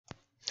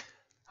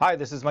Hi,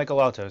 this is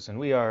Michael Altos, and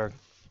we are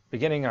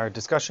beginning our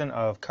discussion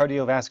of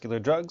cardiovascular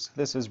drugs.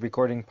 This is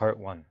recording part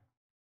 1.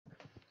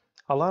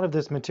 A lot of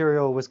this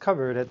material was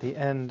covered at the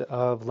end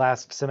of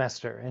last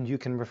semester, and you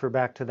can refer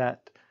back to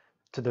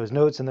those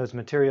notes and those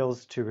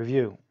materials to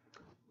review.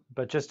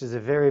 But just as a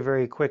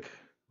very quick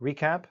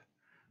recap,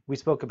 we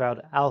spoke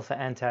about alpha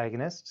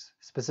antagonists,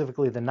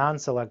 specifically the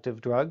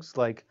non-selective drugs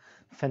like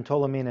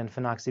phentolamine and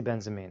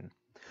phenoxybenzamine.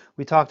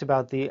 We talked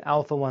about the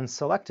alpha-1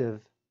 selective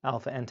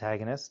alpha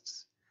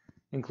antagonists,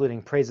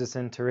 including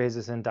prazosin,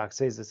 terazosin,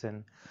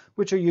 doxazosin,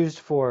 which are used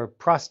for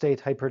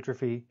prostate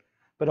hypertrophy,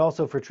 but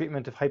also for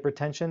treatment of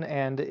hypertension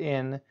and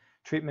in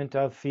treatment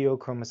of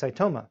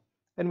pheochromocytoma.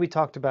 And we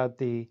talked about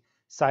the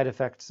side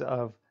effects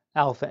of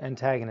alpha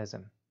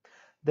antagonism.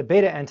 The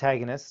beta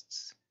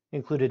antagonists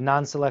included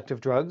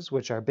non-selective drugs,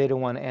 which are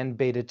beta-1 and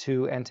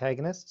beta-2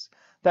 antagonists.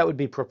 That would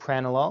be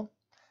propranolol,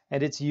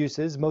 and its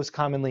uses most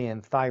commonly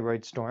in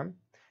thyroid storm,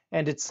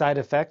 and its side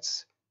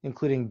effects,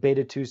 including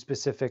beta-2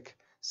 specific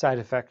side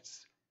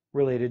effects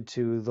related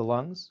to the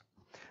lungs.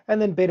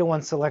 And then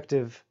beta-1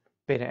 selective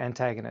beta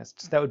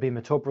antagonists. That would be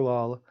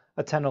metoprolol,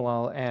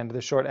 atenolol, and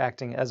the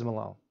short-acting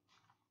esmolol.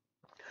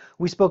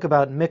 We spoke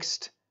about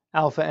mixed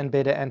alpha and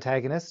beta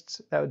antagonists.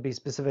 That would be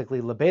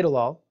specifically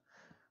labetalol,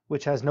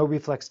 which has no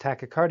reflex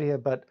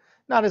tachycardia, but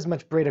not as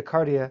much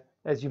bradycardia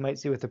as you might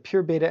see with a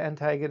pure beta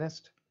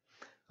antagonist.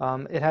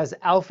 It has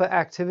alpha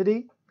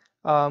activity,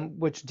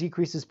 which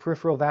decreases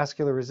peripheral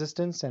vascular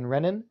resistance and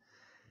renin.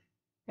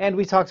 And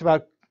we talked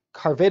about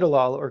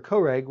carvedilol, or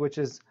Coreg, which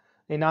is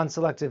a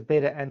non-selective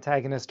beta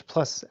antagonist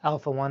plus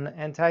alpha-1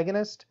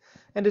 antagonist,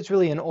 and it's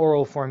really an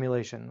oral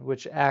formulation,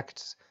 which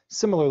acts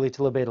similarly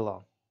to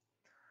labetalol.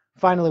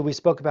 Finally, we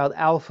spoke about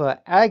alpha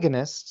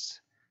agonists,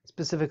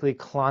 specifically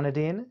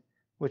clonidine,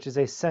 which is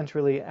a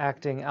centrally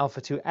acting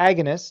alpha-2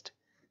 agonist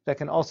that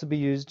can also be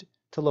used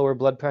to lower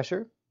blood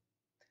pressure,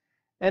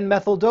 and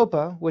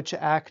methyl-dopa, which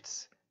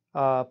acts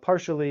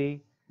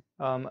partially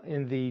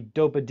in the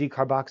dopa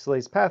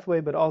decarboxylase pathway,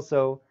 but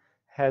also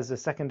has a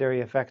secondary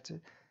effect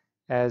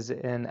as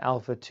an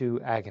alpha-2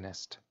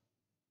 agonist.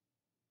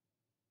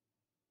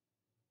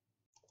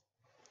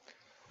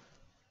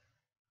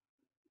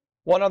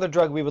 One other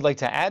drug we would like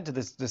to add to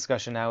this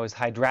discussion now is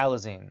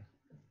hydralazine.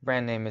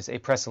 Brand name is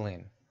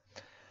apresyline.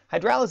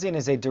 Hydralazine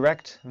is a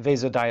direct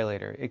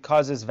vasodilator. It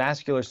causes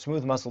vascular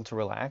smooth muscle to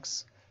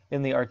relax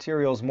in the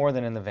arterioles more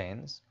than in the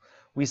veins.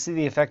 We see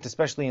the effect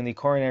especially in the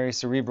coronary,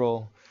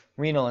 cerebral,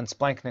 renal, and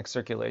splanchnic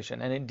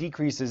circulation, and it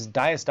decreases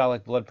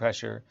diastolic blood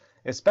pressure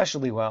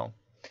especially well,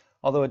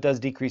 although it does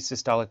decrease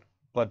systolic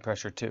blood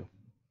pressure too.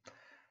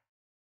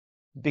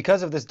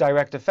 Because of this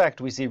direct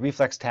effect, we see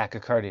reflex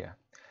tachycardia.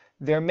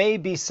 There may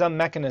be some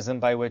mechanism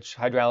by which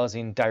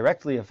hydralazine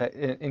directly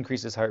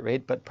increases heart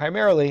rate, but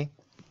primarily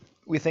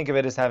we think of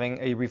it as having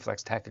a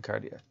reflex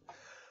tachycardia.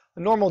 A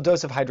normal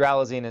dose of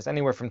hydralazine is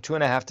anywhere from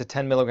 2.5 to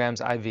 10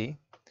 milligrams IV.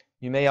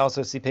 You may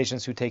also see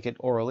patients who take it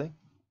orally.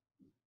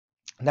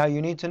 Now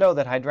you need to know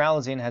that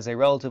hydralazine has a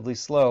relatively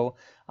slow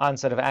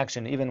onset of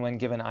action even when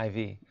given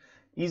IV,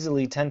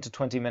 easily 10 to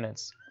 20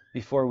 minutes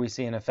before we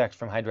see an effect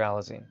from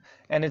hydralazine.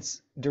 And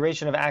its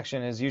duration of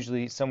action is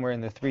usually somewhere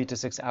in the 3 to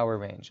 6 hour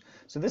range.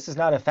 So this is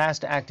not a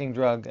fast-acting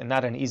drug and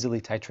not an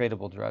easily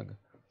titratable drug.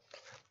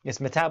 It's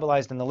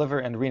metabolized in the liver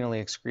and renally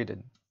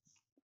excreted.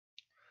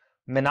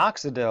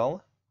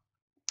 Minoxidil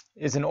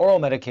is an oral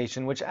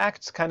medication which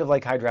acts kind of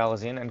like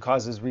hydralazine and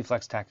causes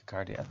reflex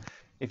tachycardia.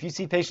 If you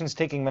see patients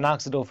taking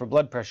minoxidil for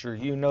blood pressure,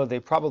 you know they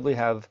probably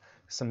have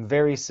some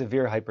very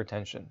severe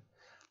hypertension.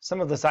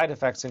 Some of the side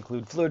effects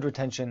include fluid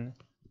retention,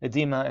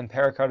 edema, and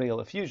pericardial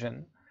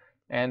effusion,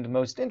 and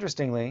most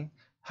interestingly,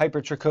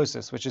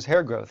 hypertrichosis, which is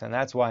hair growth, and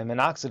that's why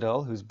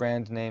minoxidil, whose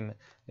brand name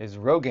is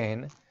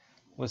Rogaine,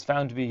 was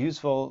found to be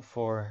useful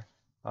for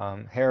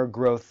hair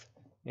growth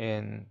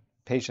in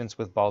patients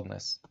with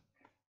baldness.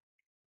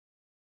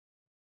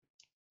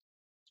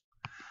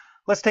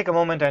 Let's take a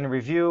moment and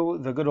review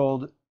the good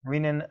old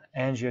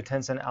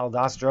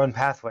renin-angiotensin-aldosterone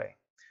pathway,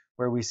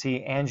 where we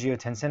see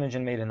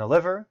angiotensinogen made in the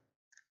liver,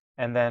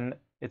 and then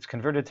it's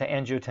converted to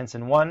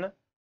angiotensin 1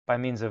 by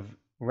means of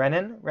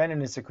renin.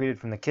 Renin is secreted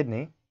from the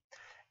kidney.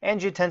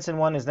 Angiotensin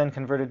 1 is then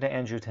converted to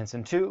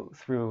angiotensin 2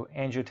 through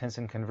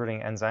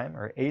angiotensin-converting enzyme,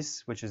 or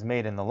ACE, which is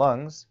made in the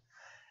lungs.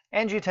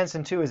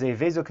 Angiotensin 2 is a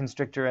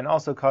vasoconstrictor and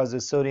also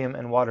causes sodium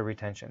and water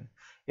retention.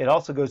 It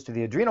also goes to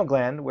the adrenal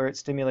gland, where it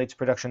stimulates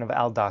production of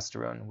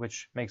aldosterone,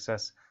 which makes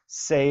us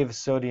save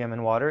sodium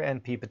and water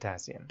and pee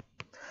potassium.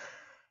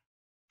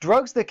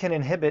 Drugs that can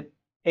inhibit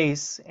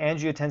ACE,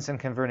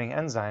 angiotensin-converting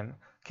enzyme,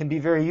 can be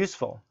very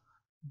useful.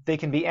 They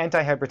can be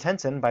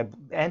antihypertensive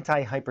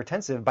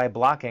by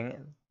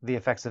blocking the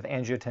effects of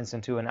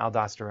angiotensin 2 and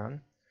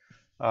aldosterone.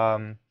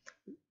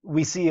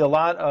 We see a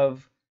lot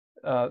of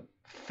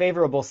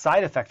favorable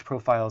side effect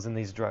profiles in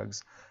these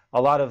drugs.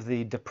 A lot of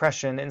the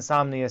depression,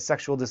 insomnia,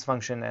 sexual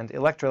dysfunction, and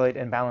electrolyte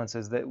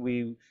imbalances that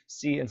we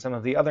see in some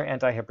of the other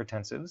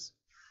antihypertensives.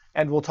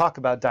 And we'll talk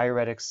about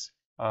diuretics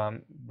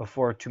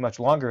before too much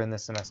longer in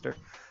this semester.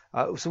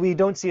 So we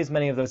don't see as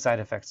many of those side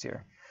effects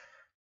here.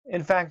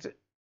 In fact,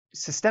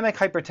 Systemic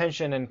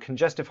hypertension and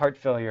congestive heart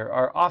failure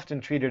are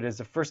often treated as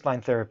a first-line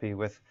therapy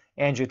with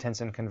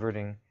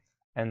angiotensin-converting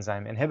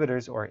enzyme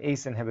inhibitors or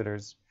ACE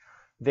inhibitors.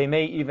 They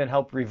may even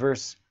help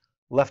reverse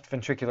left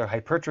ventricular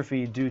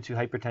hypertrophy due to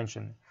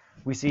hypertension.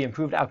 We see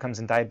improved outcomes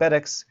in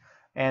diabetics,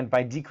 and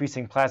by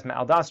decreasing plasma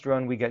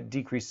aldosterone, we get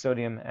decreased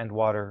sodium and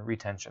water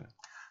retention.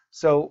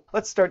 So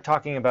let's start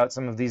talking about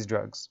some of these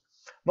drugs.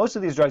 Most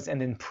of these drugs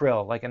end in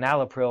pril, like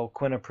enalapril,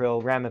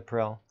 quinapril,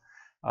 ramipril.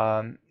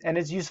 And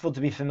it's useful to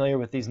be familiar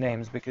with these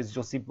names because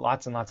you'll see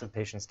lots and lots of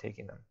patients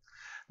taking them.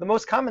 The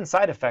most common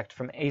side effect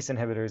from ACE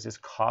inhibitors is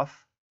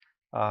cough.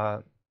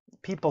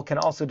 People can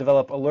also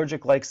develop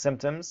allergic-like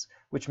symptoms,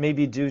 which may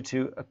be due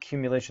to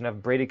accumulation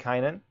of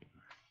bradykinin.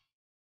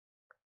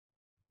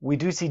 We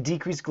do see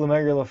decreased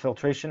glomerular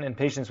filtration in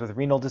patients with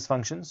renal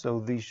dysfunction, so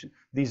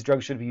these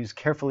drugs should be used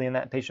carefully in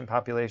that patient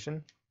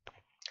population.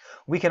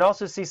 We can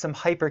also see some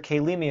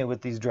hyperkalemia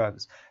with these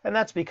drugs, and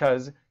that's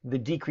because the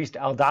decreased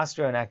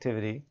aldosterone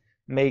activity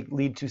may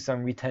lead to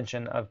some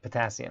retention of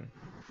potassium.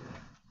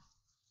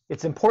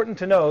 It's important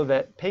to know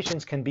that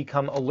patients can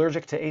become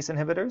allergic to ACE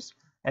inhibitors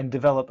and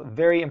develop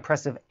very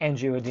impressive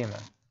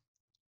angioedema.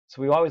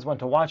 So we always want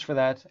to watch for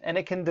that, and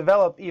it can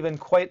develop even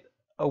quite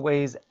a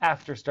ways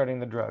after starting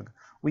the drug.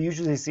 We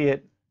usually see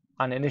it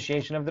on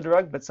initiation of the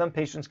drug, but some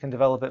patients can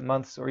develop it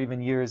months or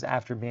even years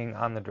after being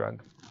on the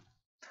drug.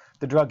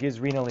 The drug is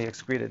renally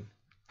excreted.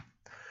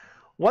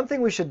 One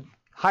thing we should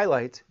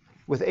highlight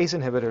with ACE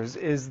inhibitors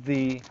is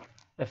the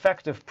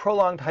effect of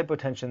prolonged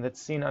hypotension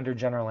that's seen under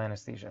general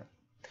anesthesia.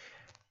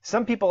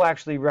 Some people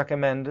actually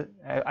recommend,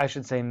 I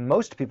should say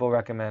most people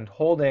recommend,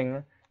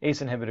 holding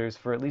ACE inhibitors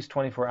for at least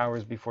 24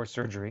 hours before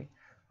surgery.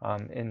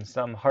 In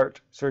some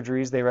heart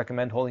surgeries, they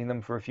recommend holding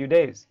them for a few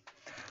days.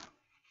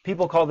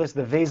 People call this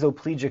the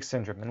vasoplegic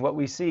syndrome, and what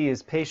we see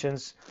is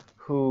patients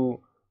who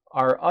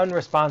are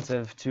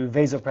unresponsive to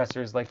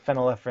vasopressors like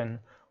phenylephrine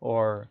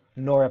or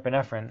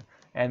norepinephrine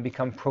and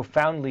become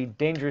profoundly,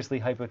 dangerously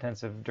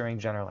hypotensive during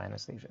general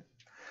anesthesia.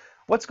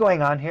 What's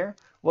going on here?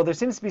 Well, there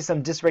seems to be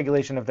some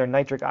dysregulation of their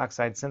nitric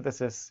oxide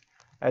synthesis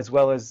as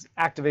well as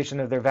activation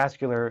of their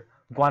vascular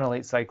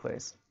guanylate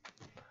cyclase.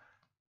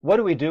 What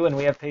do we do when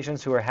we have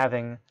patients who are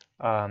having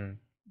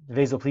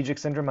vasoplegic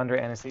syndrome under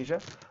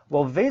anesthesia?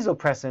 Well,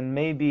 vasopressin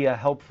may be a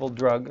helpful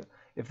drug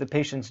if the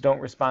patients don't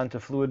respond to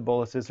fluid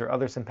boluses or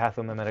other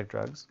sympathomimetic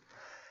drugs.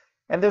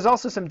 And there's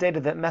also some data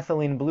that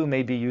methylene blue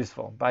may be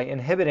useful by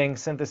inhibiting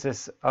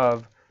synthesis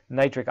of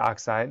nitric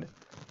oxide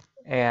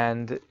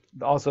and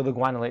also the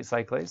guanylate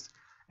cyclase.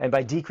 And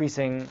by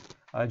decreasing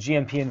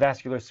GMP and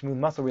vascular smooth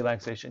muscle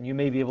relaxation, you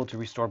may be able to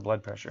restore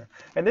blood pressure.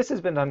 And this has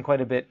been done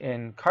quite a bit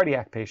in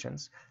cardiac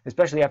patients,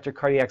 especially after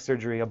cardiac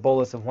surgery. A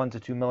bolus of 1 to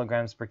 2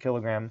 milligrams per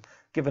kilogram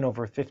given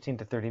over 15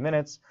 to 30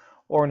 minutes,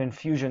 or an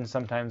infusion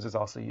sometimes is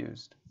also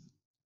used.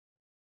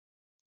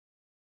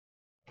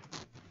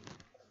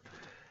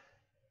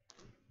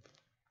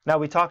 Now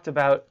we talked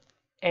about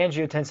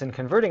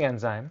angiotensin-converting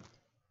enzyme,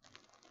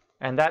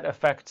 and that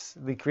affects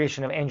the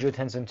creation of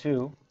angiotensin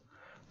II.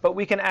 But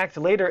we can act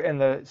later in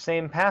the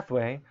same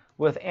pathway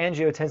with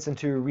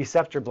angiotensin II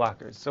receptor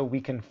blockers. So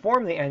we can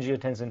form the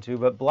angiotensin II,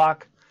 but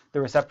block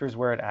the receptors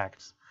where it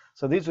acts.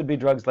 So these would be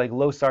drugs like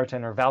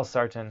losartan or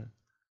valsartan,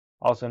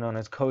 also known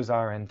as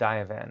Cozar and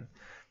Diovan.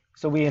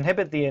 So we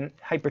inhibit the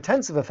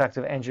hypertensive effect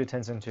of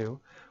angiotensin II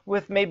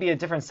with maybe a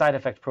different side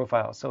effect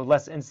profile, so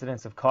less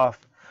incidence of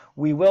cough.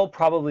 We will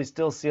probably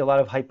still see a lot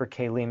of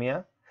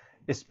hyperkalemia,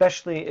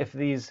 especially if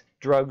these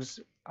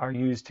drugs are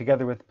used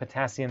together with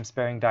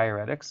potassium-sparing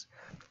diuretics.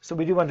 So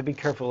we do want to be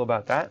careful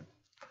about that.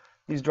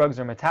 These drugs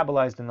are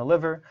metabolized in the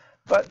liver,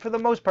 but for the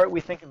most part,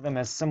 we think of them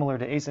as similar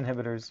to ACE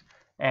inhibitors,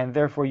 and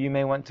therefore you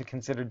may want to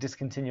consider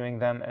discontinuing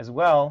them as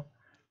well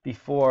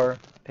before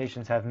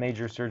patients have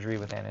major surgery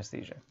with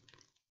anesthesia.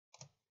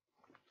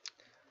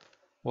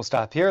 We'll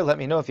stop here. Let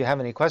me know if you have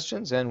any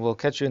questions, and we'll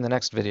catch you in the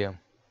next video.